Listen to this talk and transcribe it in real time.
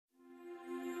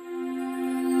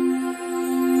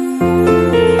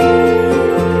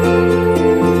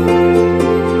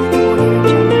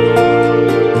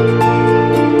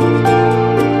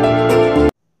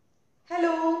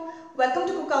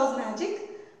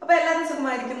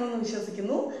സുഖമായിരിക്കുമെന്ന്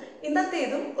വിശ്വസിക്കുന്നു.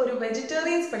 ഇന്നത്തേതും ഒരു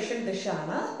vegetarian special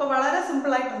ഡിഷാണ്. അപ്പോൾ വളരെ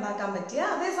സിമ്പിളായിട്ട് ഉണ്ടാക്കാൻ പറ്റിയ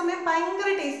അതേസമയം ഭയങ്കര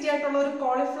ടേസ്റ്റി ആയിട്ടുള്ള ഒരു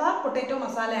കോളിഫ്ലവർ പൊട്ടാറ്റോ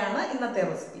മസാലയാണ് ഇന്നത്തെ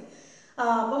റെസിപ്പി.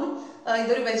 അപ്പം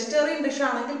ഇതൊരു വെജിറ്റേറിയൻ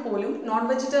ഡിഷാണെങ്കിൽ പോലും നോൺ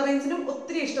വെജിറ്റേറിയൻസിനും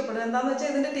ഒത്തിരി ഇഷ്ടപ്പെടും. എന്താണെന്ന്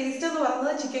വെച്ചാൽ ഇതിൻ്റെ ടേസ്റ്റ് എന്ന്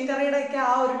പറയുന്നത് ചിക്കൻ കറിയുടെ ഒക്കെ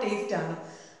ആ ഒരു ടേസ്റ്റാണ്.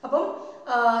 അപ്പം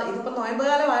ഇതിപ്പോൾ നോയമ്പ്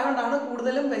കാലമായതുകൊണ്ടാണ്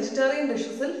കൂടുതലും വെജിറ്റേറിയൻ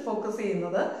ഡിഷസിൽ ഫോക്കസ്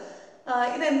ചെയ്യുന്നത്.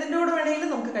 ഇത് എന്തിൻ്റെ കൂടെ വേണമെങ്കിലും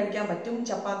നമുക്ക് കഴിക്കാൻ പറ്റും.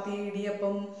 ചപ്പാത്തി,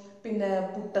 ഇടിയപ്പം, പിന്നെ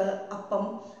പുട്ട്, അപ്പം,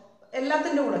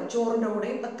 എല്ലാത്തിൻ്റെ കൂടെ, ചോറിൻ്റെ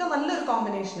കൂടെയും ഒക്കെ നല്ലൊരു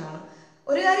കോമ്പിനേഷനാണ്.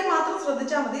 ഒരു കാര്യം മാത്രം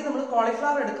ശ്രദ്ധിച്ചാൽ മതി, നമ്മൾ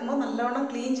കോളിഫ്ലവർ എടുക്കുമ്പോൾ നല്ലവണ്ണം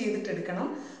ക്ലീൻ ചെയ്തിട്ട് എടുക്കണം.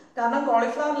 കാരണം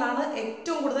കോളിഫ്ലവറിലാണ്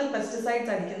ഏറ്റവും കൂടുതൽ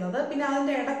പെസ്റ്റിസൈഡ്സ് അടിക്കുന്നത്. പിന്നെ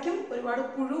അതിൻ്റെ ഇടയ്ക്കും ഒരുപാട്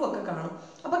പുഴുവൊക്കെ കാണും.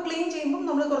 അപ്പോൾ ക്ലീൻ ചെയ്യുമ്പം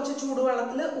നമ്മൾ കുറച്ച്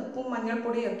ചൂടുവെള്ളത്തിൽ ഉപ്പും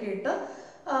മഞ്ഞൾപ്പൊടിയും ഒക്കെ ഇട്ട്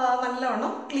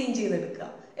നല്ലവണ്ണം ക്ലീൻ ചെയ്തെടുക്കുക,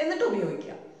 എന്നിട്ട്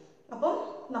ഉപയോഗിക്കുക. അപ്പം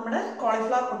നമ്മുടെ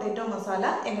കോളിഫ്ലവർ പൊട്ടാറ്റോ മസാല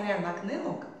എങ്ങനെയാണ് ഉണ്ടാക്കുന്നത്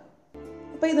നോക്കാം.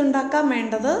 അപ്പോൾ ഇതുണ്ടാക്കാൻ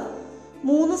വേണ്ടത്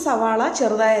 3 സവാള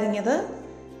ചെറുതായി അരിഞ്ഞത്,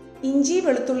 ഇഞ്ചി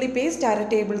വെളുത്തുള്ളി പേസ്റ്റ് 1/2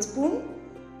 ടേബിൾ സ്പൂൺ,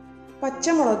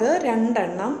 പച്ചമുളക് 2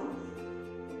 എണ്ണം,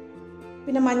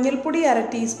 പിന്നെ മഞ്ഞൾപ്പൊടി 1/2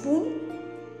 ടീസ്പൂൺ,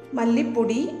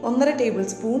 മല്ലിപ്പൊടി 1/2 ടേബിൾ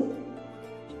സ്പൂൺ,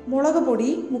 മുളക് പൊടി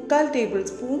 3/4 ടേബിൾ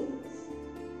സ്പൂൺ,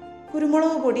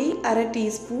 കുരുമുളക് പൊടി 1/2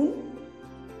 ടീസ്പൂൺ,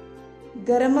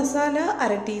 ഗരം മസാല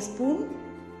 1/2 ടീസ്പൂൺ,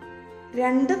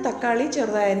 2 തക്കാളി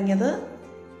ചെറുതായി അരിഞ്ഞത്,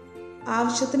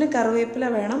 ആവശ്യത്തിന് കറിവേപ്പില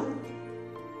വേണം,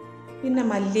 പിന്നെ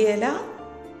മല്ലിയില,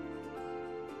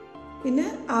 പിന്നെ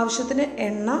ആവശ്യത്തിന്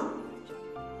എണ്ണ,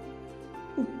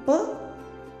 ഉപ്പ്.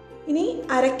 ഇനി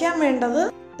അരയ്ക്കാൻ വേണ്ടത്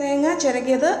തേങ്ങ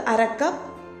ചിരകിയത് 1/2 കപ്പ്,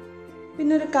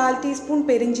 പിന്നെ ഒരു 1/4 ടീസ്പൂൺ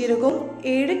പെരിഞ്ജീരകവും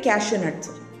 7 കാഷ്യൂ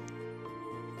നട്ട്സും.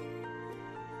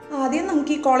 ആദ്യം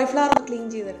നമുക്ക് ഈ കോളിഫ്ലവർ ക്ലീൻ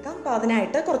ചെയ്തെടുക്കാം. അപ്പോൾ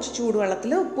അതിനായിട്ട് കുറച്ച്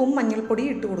ചൂടുവെള്ളത്തിൽ ഉപ്പും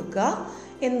മഞ്ഞൾപ്പൊടിയും ഇട്ട് കൊടുക്കുക.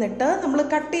 എന്നിട്ട് നമ്മൾ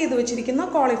കട്ട് ചെയ്ത് വെച്ചിരിക്കുന്ന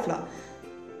കോളിഫ്ലവർ,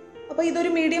 അപ്പോൾ ഇതൊരു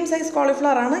മീഡിയം സൈസ്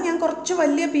കോളിഫ്ലവർ ആണ്, ഞാൻ കുറച്ച്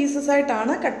വലിയ പീസസ്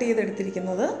ആയിട്ടാണ് കട്ട്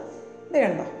ചെയ്തെടുത്തിരിക്കുന്നത്. ഇത്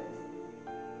കണ്ടോ?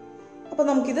 അപ്പോൾ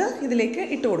നമുക്കിത് ഇതിലേക്ക്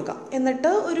ഇട്ട് കൊടുക്കാം.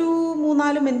 എന്നിട്ട് ഒരു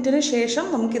 3-4 മിനിറ്റിന് ശേഷം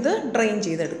നമുക്കിത് ഡ്രെയിൻ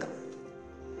ചെയ്തെടുക്കാം.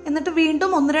 എന്നിട്ട്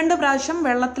വീണ്ടും 1-2 പ്രാവശ്യം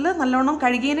വെള്ളത്തിൽ നല്ലോണം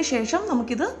കഴുകിയതിന് ശേഷം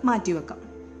നമുക്കിത് മാറ്റി വെക്കാം.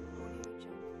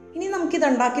 ഇനി നമുക്കിത്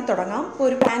ഉണ്ടാക്കി തുടങ്ങാം. ഇപ്പോൾ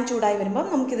ഒരു പാൻ ചൂടായി വരുമ്പം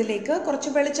നമുക്കിതിലേക്ക് കുറച്ച്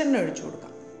വെളിച്ചെണ്ണ ഒഴിച്ചു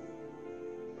കൊടുക്കാം.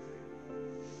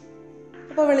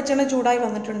 അപ്പോൾ വെളിച്ചെണ്ണ ചൂടായി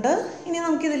വന്നിട്ടുണ്ട്. ഇനി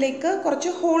നമുക്കിതിലേക്ക് കുറച്ച്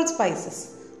ഹോൾ സ്പൈസസ്,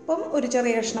 അപ്പം ഒരു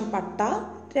ചെറിയ കഷ്ണം പട്ട,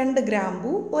 2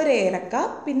 ഗ്രാമ്പൂ, 1 ഏലക്ക,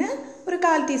 പിന്നെ ഒരു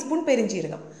 1/4 ടീസ്പൂൺ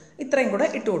പെരിഞ്ജീരകം, ഇത്രയും കൂടെ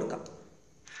ഇട്ട് കൊടുക്കാം.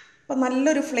 അപ്പം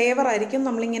നല്ലൊരു ഫ്ലേവർ ആയിരിക്കും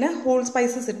നമ്മളിങ്ങനെ ഹോൾ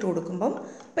സ്പൈസസ് ഇട്ട് കൊടുക്കുമ്പം.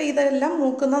 അപ്പോൾ ഇതെല്ലാം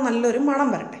മൂക്കുന്ന നല്ലൊരു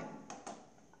മണം വരട്ടെ.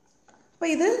 അപ്പോൾ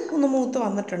ഇത് ഒന്ന് മൂത്ത്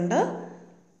വന്നിട്ടുണ്ട്.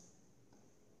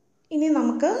 ഇനി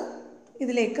നമുക്ക്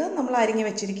ഇതിലേക്ക് നമ്മൾ അരിഞ്ഞു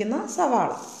വെച്ചിരിക്കുന്ന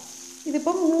സവാള,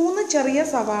 ഇതിപ്പം 3 ചെറിയ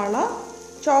സവാള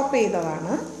ചോപ്പ്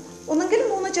ചെയ്തതാണ്. ഒന്നുകിൽ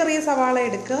 3 ചെറിയ സവാള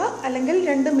എടുക്കുക, അല്ലെങ്കിൽ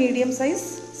 2 മീഡിയം സൈസ്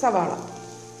സവാള.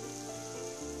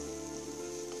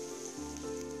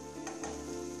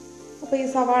 അപ്പോൾ ഈ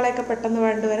സവാളയൊക്കെ പെട്ടെന്ന്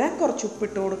വേണ്ടി വരാൻ കുറച്ച്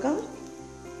ഉപ്പിട്ട് കൊടുക്കാം.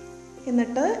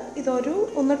 എന്നിട്ട്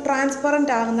ഒന്ന്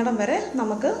ട്രാൻസ്പെറൻ്റ് ആകുന്നിടം വരെ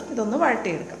നമുക്ക് ഇതൊന്ന്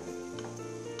വഴട്ടിയെടുക്കാം.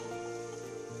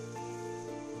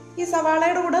 ഈ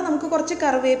സവാളയുടെ കൂടെ നമുക്ക് കുറച്ച്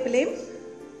കറിവേപ്പിലയും,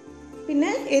 പിന്നെ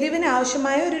എരിവിന്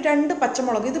ആവശ്യമായ ഒരു 2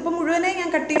 പച്ചമുളക്, ഇതിപ്പോൾ മുഴുവനെ ഞാൻ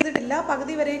കട്ട് ചെയ്തിട്ടില്ല,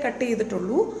 പകുതി വരെ കട്ട്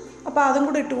ചെയ്തിട്ടുള്ളൂ. അപ്പോൾ അതും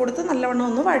കൂടെ ഇട്ട് കൊടുത്ത് നല്ലവണ്ണം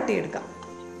ഒന്ന് വഴട്ടിയെടുക്കാം.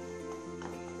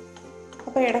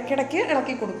 അപ്പോൾ ഇടയ്ക്കിടയ്ക്ക്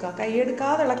ഇളക്കി കൊടുക്കുക,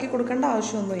 കൈയെടുക്കാതെ ഇളക്കി കൊടുക്കേണ്ട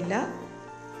ആവശ്യമൊന്നുമില്ല.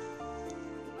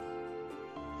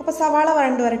 അപ്പോൾ സവാള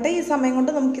വഴണ്ട് വരട്ടെ. ഈ സമയം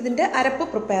കൊണ്ട് നമുക്കിതിൻ്റെ അരപ്പ്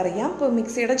പ്രിപ്പയർ ചെയ്യാം. ഇപ്പോൾ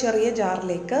മിക്സിയുടെ ചെറിയ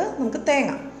ജാറിലേക്ക് നമുക്ക്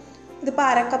തേങ്ങ, ഇതിപ്പോൾ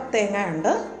 1/2 കപ്പ് തേങ്ങ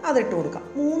ഉണ്ട്, അതിട്ട് കൊടുക്കാം.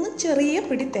 3 ചെറിയ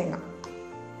പിടി തേങ്ങ.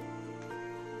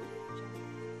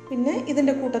 പിന്നെ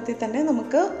ഇതിൻ്റെ കൂട്ടത്തിൽ തന്നെ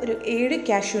നമുക്ക് ഒരു 7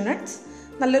 കാഷ്യൂ നട്ട്സ്,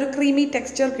 നല്ലൊരു ക്രീമി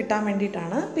ടെക്സ്ചർ കിട്ടാൻ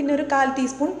വേണ്ടിയിട്ടാണ്. പിന്നെ ഒരു 1/4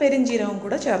 ടീസ്പൂൺ പെരിഞ്ജീരകം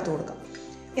കൂടെ ചേർത്ത് കൊടുക്കാം.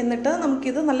 എന്നിട്ട്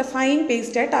നമുക്കിത് നല്ല ഫൈൻ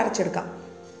പേസ്റ്റായിട്ട് അരച്ചെടുക്കാം.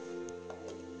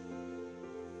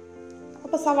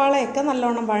 അപ്പോൾ സവാളയൊക്കെ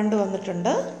നല്ലോണം വഴണ്ട്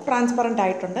വന്നിട്ടുണ്ട്, ട്രാൻസ്പെറൻ്റ്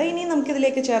ആയിട്ടുണ്ട്. ഇനി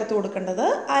നമുക്കിതിലേക്ക് ചേർത്ത് കൊടുക്കേണ്ടത്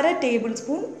 1/2 ടേബിൾ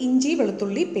സ്പൂൺ ഇഞ്ചി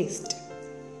വെളുത്തുള്ളി പേസ്റ്റ്.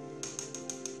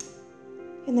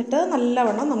 എന്നിട്ട്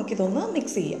നല്ലവണ്ണം നമുക്കിതൊന്ന്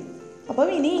മിക്സ് ചെയ്യാം. അപ്പം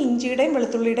ഇനി ഇഞ്ചിയുടെയും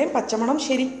വെളുത്തുള്ളിയുടെയും പച്ചമണം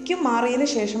ശരിക്കും മാറിയതിന്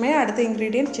ശേഷമേ അടുത്ത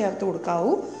ഇൻഗ്രീഡിയൻറ്റ് ചേർത്ത്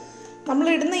കൊടുക്കാവൂ.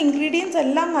 നമ്മളിടുന്ന ഇൻഗ്രീഡിയൻസ്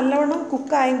എല്ലാം നല്ലവണ്ണം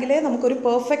കുക്കായെങ്കിലേ നമുക്കൊരു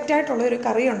പെർഫെക്റ്റ് ആയിട്ടുള്ള ഒരു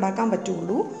കറി ഉണ്ടാക്കാൻ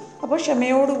പറ്റുള്ളൂ. അപ്പോൾ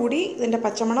ക്ഷമയോടുകൂടി ഇതിൻ്റെ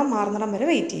പച്ചമണം മാറുന്നിടം വരെ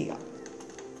വെയിറ്റ് ചെയ്യുക.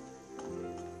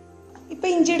 ഇപ്പോൾ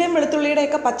ഇഞ്ചിയുടെയും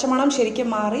വെളുത്തുള്ളിയുടെയൊക്കെ പച്ചമണം ശരിക്കും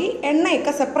മാറി,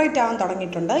 എണ്ണയൊക്കെ സെപ്പറേറ്റ് ആകാൻ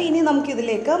തുടങ്ങിയിട്ടുണ്ട്. ഇനി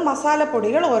നമുക്കിതിലേക്ക്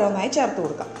മസാലപ്പൊടികൾ ഓരോന്നായി ചേർത്ത്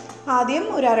കൊടുക്കാം. ആദ്യം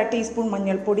ഒരു 1/2 ടീസ്പൂൺ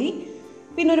മഞ്ഞൾപ്പൊടി,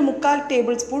 പിന്നെ ഒരു 3/4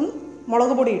 ടേബിൾ സ്പൂൺ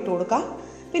മുളക് പൊടി ഇട്ട് കൊടുക്കാം,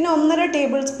 പിന്നെ 1/2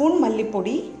 ടേബിൾ സ്പൂൺ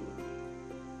മല്ലിപ്പൊടി,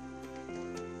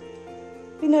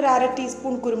 പിന്നെ ഒരു 1/2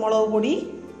 ടീസ്പൂൺ കുരുമുളക് പൊടി,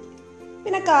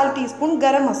 പിന്നെ 1/4 ടീസ്പൂൺ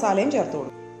ഗരം മസാലയും ചേർത്ത്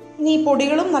കൊടുക്കും. ഇനി ഈ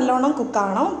പൊടികളും നല്ലോണം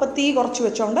കുക്കാവണം. അപ്പോൾ തീ കുറച്ച്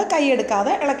വെച്ചുകൊണ്ട് കൈ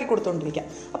എടുക്കാതെ ഇളക്കി കൊടുത്തുകൊണ്ടിരിക്കാം.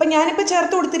 അപ്പോൾ ഞാനിപ്പോൾ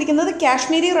ചേർത്ത് കൊടുത്തിരിക്കുന്നത്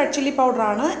കാശ്മീരി റെഡ് ചില്ലി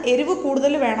പൗഡറാണ്. എരിവ്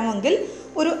കൂടുതൽ വേണമെങ്കിൽ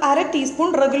ഒരു 1/2 ടീസ്പൂൺ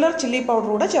റെഗുലർ ചില്ലി പൗഡർ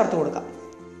കൂടെ ചേർത്ത് കൊടുക്കാം.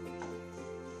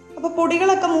 അപ്പോൾ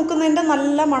പൊടികളൊക്കെ മൂക്കുന്നതിൻ്റെ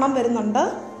നല്ല മണം വരുന്നുണ്ട്.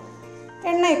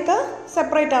 എണ്ണയൊക്കെ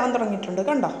സെപ്പറേറ്റ് ആകാൻ തുടങ്ങിയിട്ടുണ്ട്,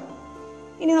 കണ്ടോ?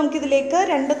 ഇനി നമുക്കിതിലേക്ക്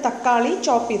 2 തക്കാളി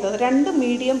ചോപ്പ് ചെയ്തത്, 2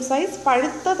 മീഡിയം സൈസ്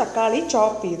പഴുത്ത തക്കാളി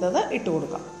ചോപ്പ് ചെയ്തത് ഇട്ട്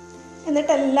കൊടുക്കാം.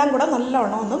 എന്നിട്ട് എല്ലാം കൂടെ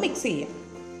നല്ലോണം ഒന്ന് മിക്സ് ചെയ്യാം.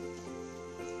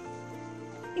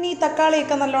 ഇനി ഈ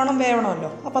തക്കാളിയൊക്കെ നല്ലോണം വേവണമല്ലോ.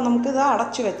 അപ്പോൾ നമുക്കിത്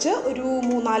അടച്ചു വെച്ച് ഒരു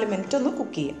 3-4 മിനിറ്റ് ഒന്ന്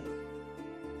കുക്ക് ചെയ്യാം.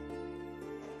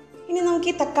 ഇനി നമുക്ക്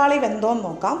ഈ തക്കാളി വെന്തോന്ന്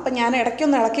നോക്കാം. അപ്പം ഞാൻ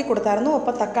ഇടയ്ക്കൊന്ന് ഇളക്കി കൊടുത്തായിരുന്നു.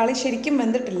 അപ്പോൾ തക്കാളി ശരിക്കും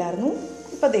വെന്തിട്ടില്ലായിരുന്നു.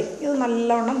 ഇപ്പോൾ ദേ ഇത്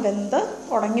നല്ലോണം വെന്ത്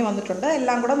ഉടങ്ങി വന്നിട്ടുണ്ട്.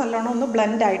 എല്ലാം കൂടെ നല്ലോണം ഒന്ന്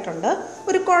ബ്ലെൻഡ് ആയിട്ടുണ്ട്.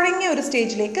 ഒരു കുഴങ്ങിയ ഒരു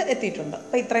സ്റ്റേജിലേക്ക് എത്തിയിട്ടുണ്ട്.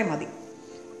 അപ്പോൾ ഇത്രയും മതി.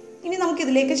 ഇനി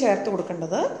നമുക്കിതിലേക്ക് ചേർത്ത്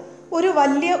കൊടുക്കേണ്ടത് ഒരു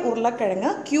വലിയ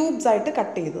ഉരുളക്കിഴങ്ങ് ക്യൂബ്സ് ആയിട്ട്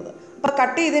കട്ട് ചെയ്തത്. അപ്പോൾ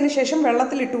കട്ട് ചെയ്തതിന് ശേഷം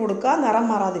വെള്ളത്തിലിട്ട് കൊടുക്കുക, നിറം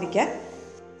മാറാതിരിക്കാൻ.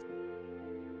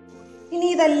 ഇനി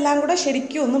ഇതെല്ലാം കൂടെ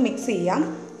ശരിക്കും ഒന്ന് മിക്സ് ചെയ്യാം.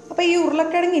 അപ്പോൾ ഈ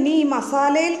ഉരുളക്കിഴങ്ങ് ഇനി ഈ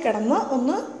മസാലയിൽ കിടന്ന്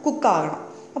ഒന്ന് കുക്കാകണം.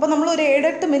 അപ്പോൾ നമ്മൾ ഒരു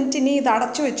 7-8 മിനിറ്റ് ഇനി ഇത്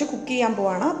അടച്ചു വെച്ച് കുക്ക് ചെയ്യാൻ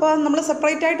പോവാണ്. അപ്പോൾ നമ്മൾ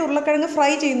സെപ്പറേറ്റ് ആയിട്ട് ഉരുളക്കിഴങ്ങ് ഫ്രൈ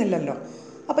ചെയ്യുന്നില്ലല്ലോ.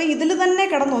 അപ്പോൾ ഇതിൽ തന്നെ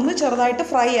കിടന്നൊന്ന് ചെറുതായിട്ട്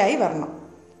ഫ്രൈ ആയി വരണം.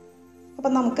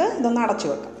 അപ്പം നമുക്ക് ഇതൊന്ന് അടച്ചു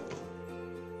വെക്കാം.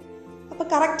 അപ്പോൾ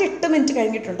കറക്റ്റ് 8 മിനിറ്റ്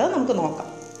കഴിഞ്ഞിട്ടുണ്ട്. നമുക്ക് നോക്കാം.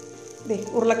 ദേ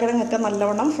ഉരുളക്കിഴങ്ങൊക്കെ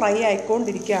നല്ലവണ്ണം ഫ്രൈ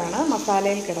ആയിക്കൊണ്ടിരിക്കുകയാണ്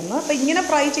മസാലയിൽ കിടന്ന്. അപ്പോൾ ഇങ്ങനെ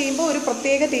ഫ്രൈ ചെയ്യുമ്പോൾ ഒരു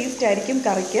പ്രത്യേക ടേസ്റ്റ് ആയിരിക്കും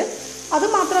കറിക്ക്.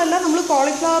 അതുമാത്രമല്ല, നമ്മൾ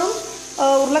കോളിഫ്ലവറും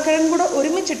ഉരുളക്കിഴങ്ങും കൂടെ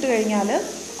ഒരുമിച്ചിട്ട് കഴിഞ്ഞാൽ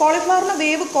കോളിഫ്ലവറിന്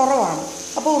വേവ് കുറവാണ്.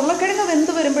 അപ്പോൾ ഉരുളക്കിഴങ്ങ്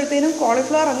വെന്ത് വരുമ്പോഴത്തേനും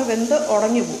കോളിഫ്ലവർ അങ്ങ് വെന്ത്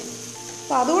ഉടഞ്ഞു പോകും.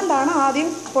 അപ്പോൾ അതുകൊണ്ടാണ് ആദ്യം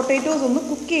പൊട്ടാറ്റോസ് ഒന്ന്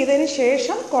കുക്ക് ചെയ്തതിന്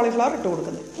ശേഷം കോളിഫ്ലവർ ഇട്ട്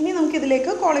കൊടുക്കുന്നത്. ഇനി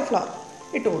നമുക്കിതിലേക്ക് കോളിഫ്ലവർ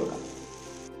ഇട്ട് കൊടുക്കാം.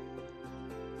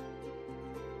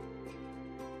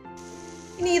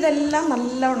 ഇനി ഇതെല്ലാം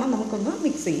നല്ലവണ്ണം നമുക്കൊന്ന്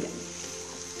മിക്സ് ചെയ്യാം.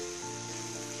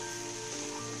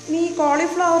 ഇനി ഈ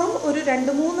കോളിഫ്ലവറും ഒരു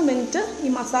 2-3 മിനിറ്റ് ഈ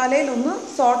മസാലയിൽ ഒന്ന്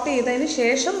സോട്ട് ചെയ്തതിന്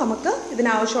ശേഷം നമുക്ക്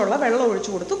ഇതിനാവശ്യമുള്ള വെള്ളം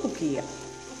ഒഴിച്ചു കൊടുത്ത് കുക്ക് ചെയ്യാം.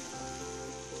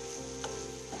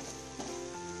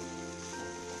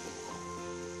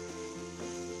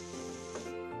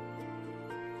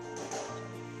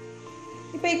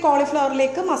 ഇപ്പോൾ ഈ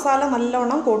കോളിഫ്ലവറിലേക്ക് മസാല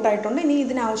നല്ലോണം കോട്ടായിട്ടുണ്ട്. ഇനി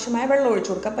ഇതിനാവശ്യമായ വെള്ളം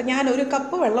ഒഴിച്ചു കൊടുക്കാം. അപ്പോൾ ഞാൻ 1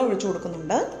 കപ്പ് വെള്ളം ഒഴിച്ചു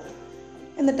കൊടുക്കുന്നുണ്ട്.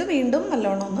 എന്നിട്ട് വീണ്ടും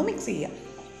നല്ലോണം ഒന്ന് മിക്സ് ചെയ്യാം.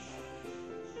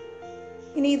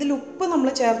 ഇനി ഇതിൽ ഉപ്പ് നമ്മൾ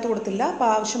ചേർത്ത് കൊടുത്തില്ല. അപ്പോൾ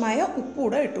ആവശ്യമായ ഉപ്പ്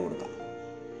കൂടെ ഇട്ട് കൊടുക്കാം.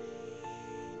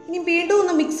 ഇനി വീണ്ടും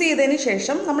ഒന്ന് മിക്സ് ചെയ്തതിന്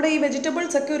ശേഷം നമ്മുടെ ഈ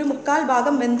വെജിറ്റബിൾസ് ഒക്കെ ഒരു 1/4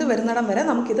 ഭാഗം വെന്ത് വരുന്നിടം വരെ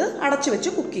നമുക്കിത് അടച്ചു വെച്ച്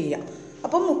കുക്ക് ചെയ്യാം.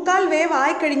 അപ്പം 1/4 വേവ്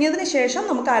ആയി കഴിഞ്ഞതിന് ശേഷം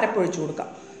നമുക്ക് അരപ്പൊഴിച്ചു കൊടുക്കാം.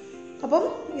 അപ്പം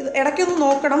ഇത് ഇടയ്ക്കൊന്ന്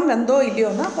നോക്കണം വെന്തോ ഇല്ലയോ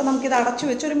എന്ന്. അപ്പോൾ നമുക്കിത് അടച്ചു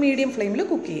വെച്ച് ഒരു മീഡിയം ഫ്ലെയിമിൽ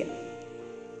കുക്ക് ചെയ്യാം.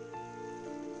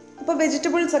 അപ്പോൾ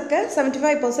വെജിറ്റബിൾസ് ഒക്കെ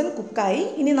 75% കുക്കായി.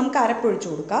 ഇനി നമുക്ക് അരപ്പൊഴിച്ചു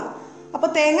കൊടുക്കാം. അപ്പോൾ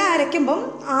തേങ്ങ അരയ്ക്കുമ്പം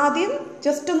ആദ്യം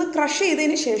ജസ്റ്റ് ഒന്ന് ക്രഷ്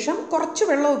ചെയ്തതിന് ശേഷം കുറച്ച്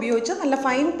വെള്ളം ഉപയോഗിച്ച് നല്ല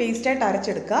ഫൈൻ പേസ്റ്റായിട്ട്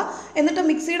അരച്ചെടുക്കുക. എന്നിട്ട്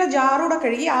മിക്സിയുടെ ജാറൂടെ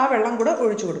കഴുകി ആ വെള്ളം കൂടെ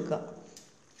ഒഴിച്ചു കൊടുക്കുക.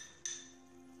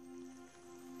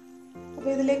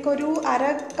 അപ്പോൾ ഇതിലേക്കൊരു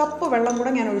 1/2 കപ്പ് വെള്ളം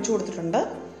കൂടെ ഞാൻ ഒഴിച്ചു കൊടുത്തിട്ടുണ്ട്.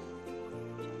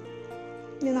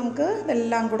 ഇനി നമുക്ക്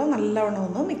ഇതെല്ലാം കൂടെ നല്ലവണ്ണം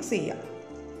ഒന്ന് മിക്സ് ചെയ്യാം.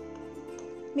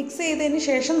 മിക്സ് ചെയ്തതിന്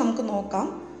ശേഷം നമുക്ക് നോക്കാം.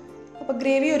 അപ്പോൾ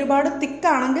ഗ്രേവി ഒരുപാട്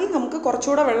തിക്കാണെങ്കിൽ നമുക്ക്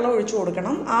കുറച്ചുകൂടെ വെള്ളം ഒഴിച്ചു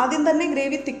കൊടുക്കണം. ആദ്യം തന്നെ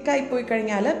ഗ്രേവി തിക്കായി പോയി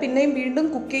കഴിഞ്ഞാൽ പിന്നെയും വീണ്ടും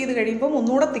കുക്ക് ചെയ്ത് കഴിയുമ്പം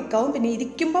ഒന്നുകൂടെ തിക്കാവും, പിന്നെ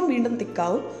ഇരിക്കുമ്പം വീണ്ടും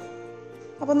തിക്കാവും.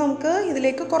 അപ്പോൾ നമുക്ക്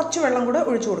ഇതിലേക്ക് കുറച്ച് വെള്ളം കൂടെ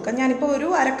ഒഴിച്ചു കൊടുക്കാം. ഞാനിപ്പോൾ ഒരു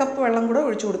 1/2 കപ്പ് വെള്ളം കൂടെ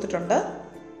ഒഴിച്ചു കൊടുത്തിട്ടുണ്ട്.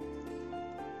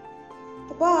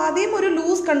 അപ്പോൾ ആദ്യം ഒരു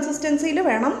ലൂസ് കൺസിസ്റ്റൻസിയിൽ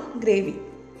വേണം ഗ്രേവി.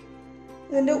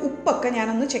 ഇതിൻ്റെ ഉപ്പൊക്കെ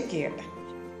ഞാനൊന്ന് ചെക്ക് ചെയ്യട്ടെ.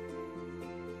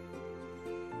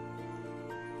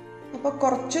 അപ്പോൾ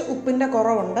കുറച്ച് ഉപ്പിൻ്റെ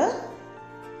കുറവുണ്ട്,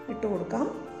 ഇട്ട് കൊടുക്കാം.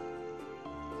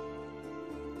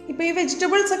 ഇപ്പോൾ ഈ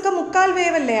വെജിറ്റബിൾസ് ഒക്കെ 1/4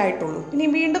 വേവല്ലേ ആയിട്ടുള്ളൂ. ഇനി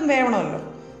വീണ്ടും വേവണമല്ലോ.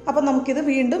 അപ്പം നമുക്കിത്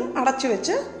വീണ്ടും അടച്ചു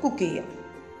വെച്ച് കുക്ക് ചെയ്യാം.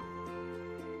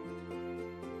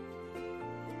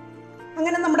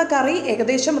 അങ്ങനെ നമ്മുടെ കറി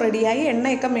ഏകദേശം റെഡിയായി.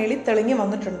 എണ്ണയൊക്കെ മേളിൽ തെളിഞ്ഞ്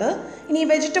വന്നിട്ടുണ്ട്. ഇനി ഈ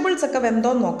വെജിറ്റബിൾസ് ഒക്കെ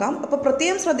വെന്തോന്ന് നോക്കാം. അപ്പോൾ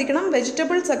പ്രത്യേകം ശ്രദ്ധിക്കണം,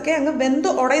 വെജിറ്റബിൾസ് ഒക്കെ അങ്ങ്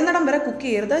വെന്ത് ഉടയുന്നിടം വരെ കുക്ക്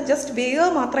ചെയ്യരുത്. ജസ്റ്റ്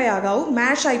വേഗം മാത്രമേ ആകാവൂ,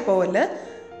 മാഷായി പോവല്ലേ.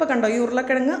 ഇപ്പോൾ കണ്ടോ, ഈ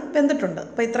ഉരുളക്കിഴങ്ങ് വെന്തിട്ടുണ്ട്.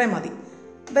 അപ്പോൾ ഇത്രയും മതി.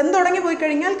 വെന്തുടങ്ങി പോയി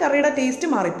കഴിഞ്ഞാൽ കറിയുടെ ടേസ്റ്റ്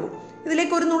മാറിപ്പോവും.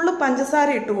 ഇതിലേക്ക് ഒരു നുള്ളു പഞ്ചസാര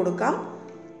ഇട്ട് കൊടുക്കാം.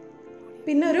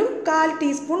 പിന്നെ ഒരു 1/4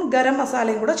 ടീസ്പൂൺ ഗരം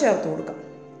മസാലയും കൂടെ ചേർത്ത് കൊടുക്കാം.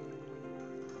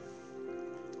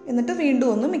 എന്നിട്ട് വീണ്ടും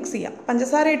ഒന്ന് മിക്സ് ചെയ്യാം.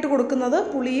 പഞ്ചസാര ഇട്ട് കൊടുക്കുന്നത്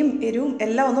പുളിയും എരിവും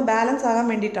എല്ലാം ഒന്ന് ബാലൻസ് ആകാൻ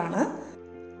വേണ്ടിയിട്ടാണ്.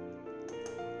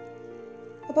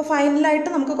 അപ്പോൾ ഫൈനലായിട്ട്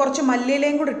നമുക്ക് കുറച്ച്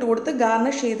മല്ലിയിലയും കൂടി ഇട്ട് കൊടുത്ത്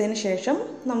ഗാർണിഷ് ചെയ്തതിന് ശേഷം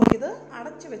നമുക്കിത്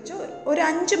അടച്ചു വെച്ച് ഒരു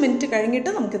 5 മിനിറ്റ്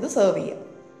കഴിഞ്ഞിട്ട് നമുക്കിത് സെർവ് ചെയ്യാം.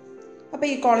 അപ്പോൾ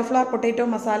ഈ കോളിഫ്ലവർ പൊട്ടാറ്റോ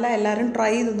മസാല എല്ലാവരും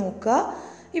ട്രൈ ചെയ്ത് നോക്കുക.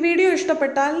 ഈ വീഡിയോ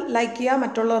ഇഷ്ടപ്പെട്ടാൽ ലൈക്ക് ചെയ്യുക,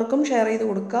 മറ്റുള്ളവർക്കും ഷെയർ ചെയ്ത്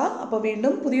കൊടുക്കുക. അപ്പോൾ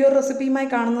വീണ്ടും പുതിയൊരു റെസിപ്പിയുമായി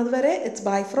കാണുന്നത് വരെ ഇറ്റ്സ്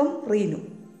ബൈ ഫ്രം റീനു.